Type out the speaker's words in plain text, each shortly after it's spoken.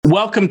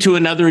Welcome to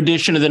another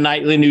edition of the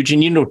Nightly Nuge.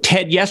 And, you know,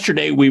 Ted,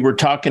 yesterday we were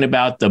talking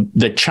about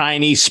the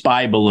Chinese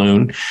spy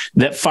balloon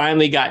that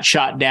finally got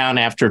shot down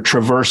after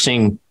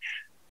traversing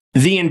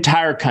the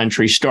entire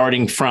country,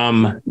 starting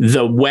from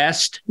the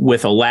west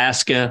with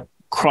Alaska,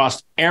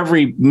 across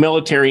every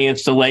military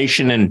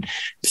installation and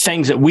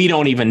things that we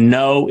don't even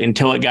know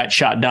until it got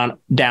shot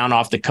down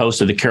off the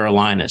coast of the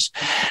Carolinas.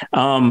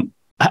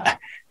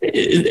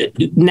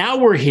 Now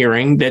we're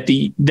hearing that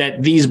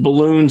these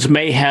balloons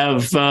may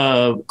have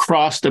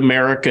crossed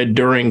America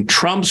during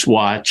Trump's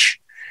watch,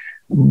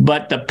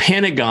 but the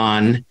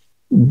Pentagon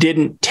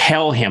didn't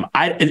tell him.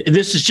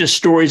 This is just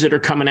stories that are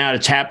coming out.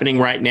 It's happening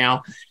right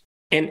now.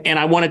 And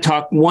I want to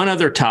talk one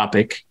other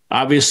topic.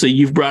 Obviously,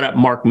 you've brought up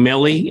Mark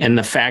Milley and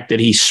the fact that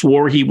he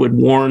swore he would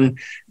warn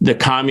the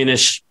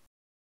communist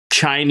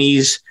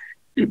Chinese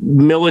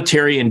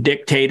military and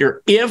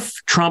dictator if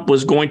Trump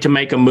was going to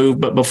make a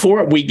move. But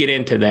before we get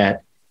into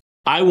that,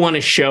 I want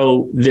to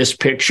show this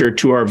picture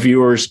to our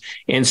viewers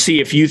and see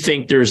if you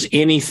think there's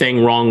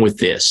anything wrong with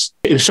this.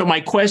 So my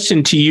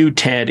question to you,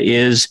 Ted,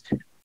 is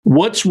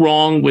what's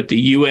wrong with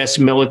the U.S.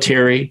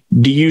 military?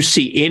 Do you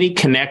see any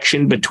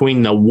connection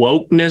between the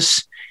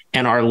wokeness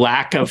and our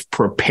lack of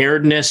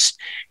preparedness?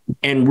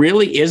 And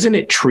really, isn't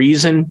it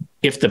treason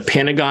if the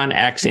Pentagon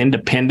acts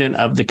independent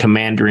of the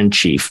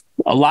commander-in-chief?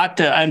 A lot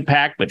to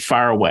unpack, but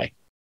fire away.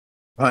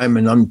 I'm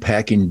an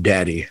unpacking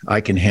daddy. I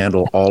can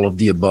handle all of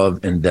the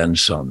above and then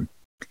some.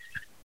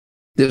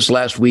 This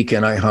last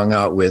weekend, I hung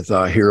out with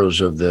heroes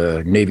of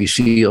the Navy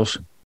SEALs,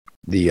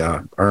 the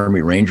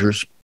Army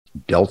Rangers,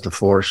 Delta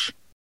Force,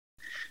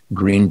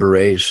 Green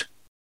Berets.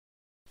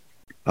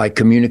 I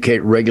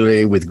communicate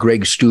regularly with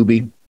Greg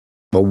Stubbe,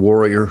 a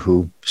warrior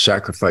who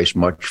sacrificed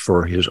much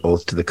for his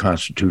oath to the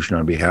Constitution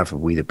on behalf of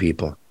we the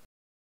people.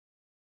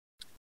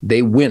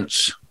 They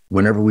wince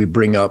whenever we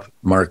bring up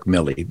Mark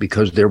Milley,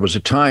 because there was a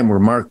time where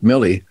Mark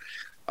Milley,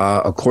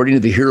 according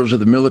to the heroes of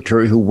the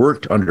military who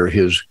worked under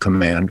his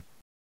command,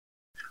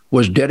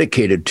 was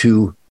dedicated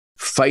to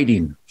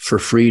fighting for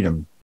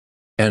freedom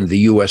and the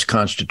U.S.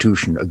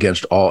 Constitution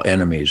against all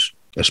enemies,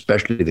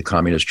 especially the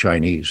communist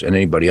Chinese and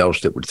anybody else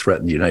that would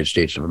threaten the United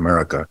States of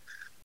America.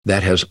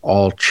 That has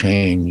all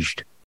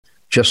changed.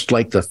 Just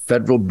like the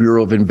Federal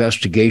Bureau of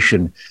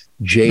Investigation,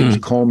 James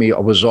Comey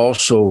was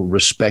also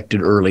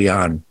respected early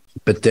on,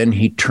 but then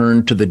he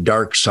turned to the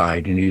dark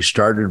side and he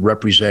started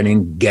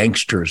representing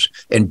gangsters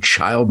and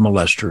child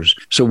molesters.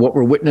 So what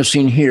we're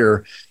witnessing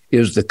here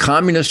is the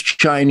communist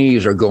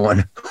Chinese are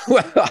going,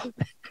 well,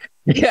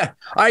 yeah,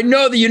 I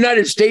know the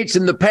United States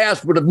in the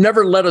past would have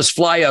never let us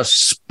fly a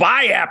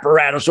spy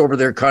apparatus over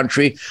their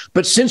country.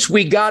 But since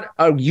we got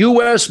a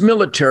U.S.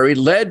 military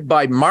led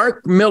by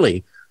Mark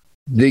Milley,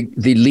 the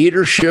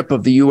leadership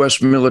of the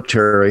U.S.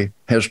 military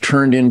has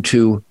turned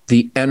into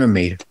the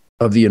enemy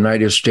of the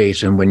United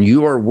States. And when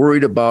you are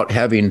worried about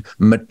having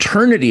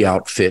maternity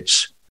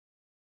outfits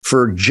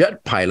for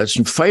jet pilots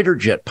and fighter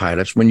jet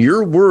pilots, when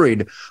you're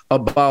worried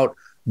about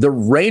the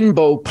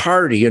Rainbow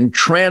Party and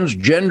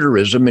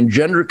transgenderism and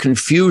gender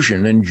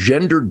confusion and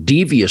gender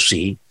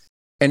deviancy,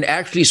 and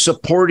actually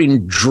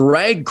supporting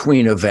drag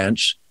queen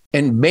events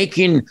and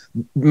making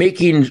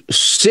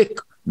sick,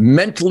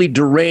 mentally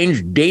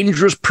deranged,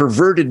 dangerous,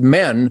 perverted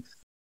men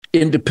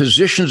into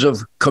positions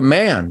of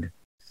command.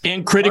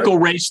 And critical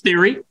race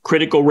theory.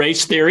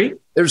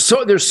 There's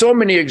so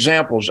many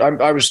examples.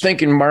 I was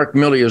thinking Mark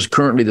Milley is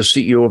currently the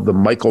CEO of the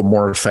Michael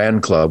Moore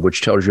fan club,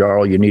 which tells you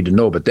all you need to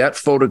know. But that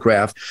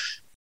photograph,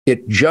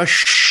 it just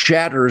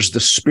shatters the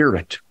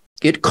spirit.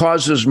 It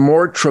causes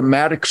more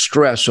traumatic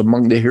stress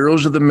among the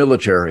heroes of the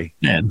military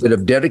that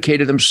have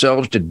dedicated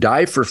themselves to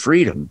die for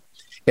freedom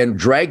and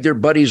drag their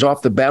buddies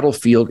off the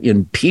battlefield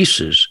in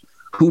pieces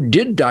who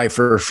did die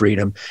for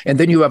freedom. And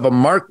then you have a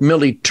Mark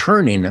Milley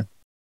turning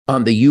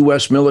on the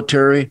U.S.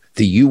 military,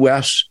 the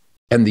U.S.,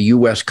 and the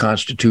U.S.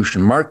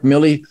 Constitution. Mark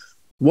Milley,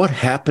 what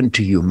happened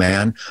to you,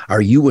 man?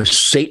 Are you a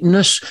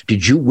Satanist?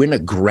 Did you win a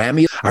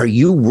Grammy? Are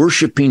you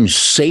worshiping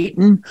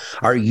Satan?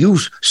 Are you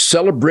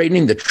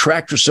celebrating the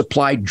Tractor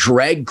Supply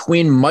drag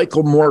queen,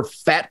 Michael Moore,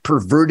 fat,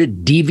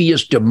 perverted,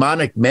 devious,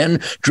 demonic men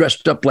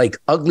dressed up like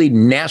ugly,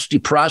 nasty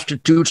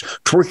prostitutes,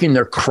 twerking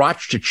their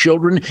crotch to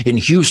children in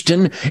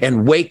Houston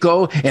and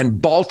Waco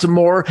and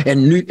Baltimore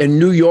and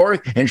New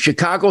York and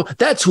Chicago?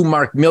 That's who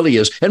Mark Milley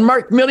is. And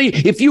Mark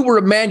Milley, if you were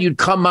a man, you'd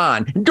come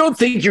on. Don't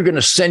think you're going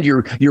to send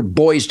your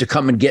boys to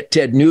come and get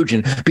Ted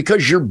Nugent,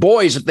 because your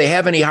boys, if they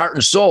have any heart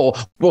and soul,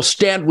 will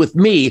stand with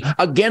me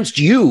against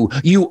you,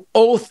 you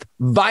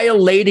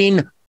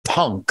oath-violating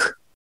punk.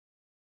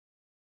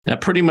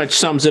 That pretty much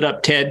sums it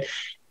up, Ted.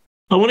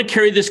 I want to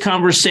carry this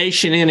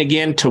conversation in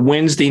again to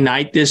Wednesday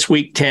night this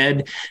week,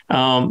 Ted,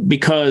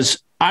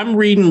 because I'm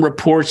reading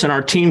reports, and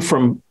our team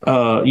from,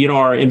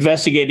 our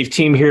investigative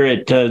team here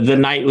at the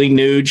Nightly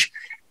Nuge,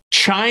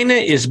 China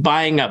is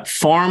buying up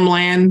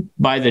farmland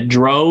by the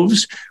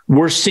droves.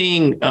 We're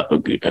seeing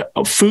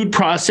food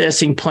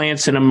processing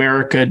plants in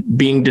America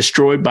being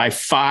destroyed by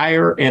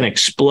fire and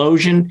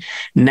explosion.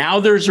 Now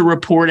there's a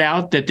report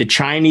out that the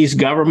Chinese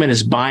government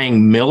is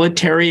buying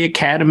military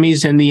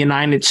academies in the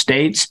United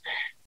States.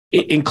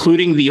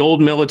 including the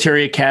old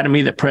military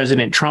academy that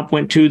President Trump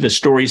went to. The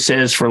story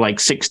says for like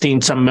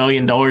 16 some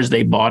 $million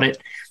they bought it.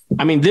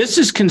 I mean, this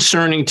is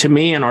concerning to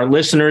me and our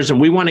listeners, and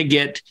we want to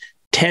get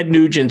Ted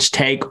Nugent's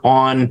take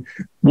on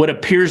what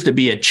appears to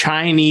be a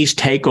Chinese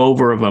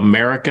takeover of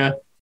America.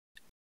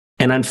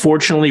 And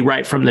unfortunately,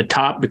 right from the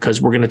top,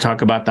 because we're going to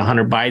talk about the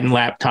Hunter Biden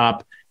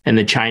laptop and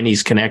the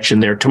Chinese connection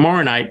there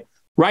tomorrow night,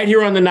 right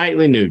here on the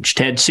Nightly Nuge.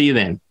 Ted, see you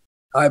then.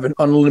 I have an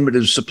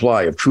unlimited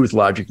supply of truth,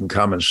 logic, and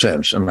common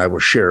sense, and I will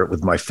share it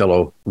with my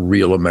fellow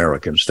real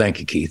Americans. Thank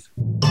you, Keith.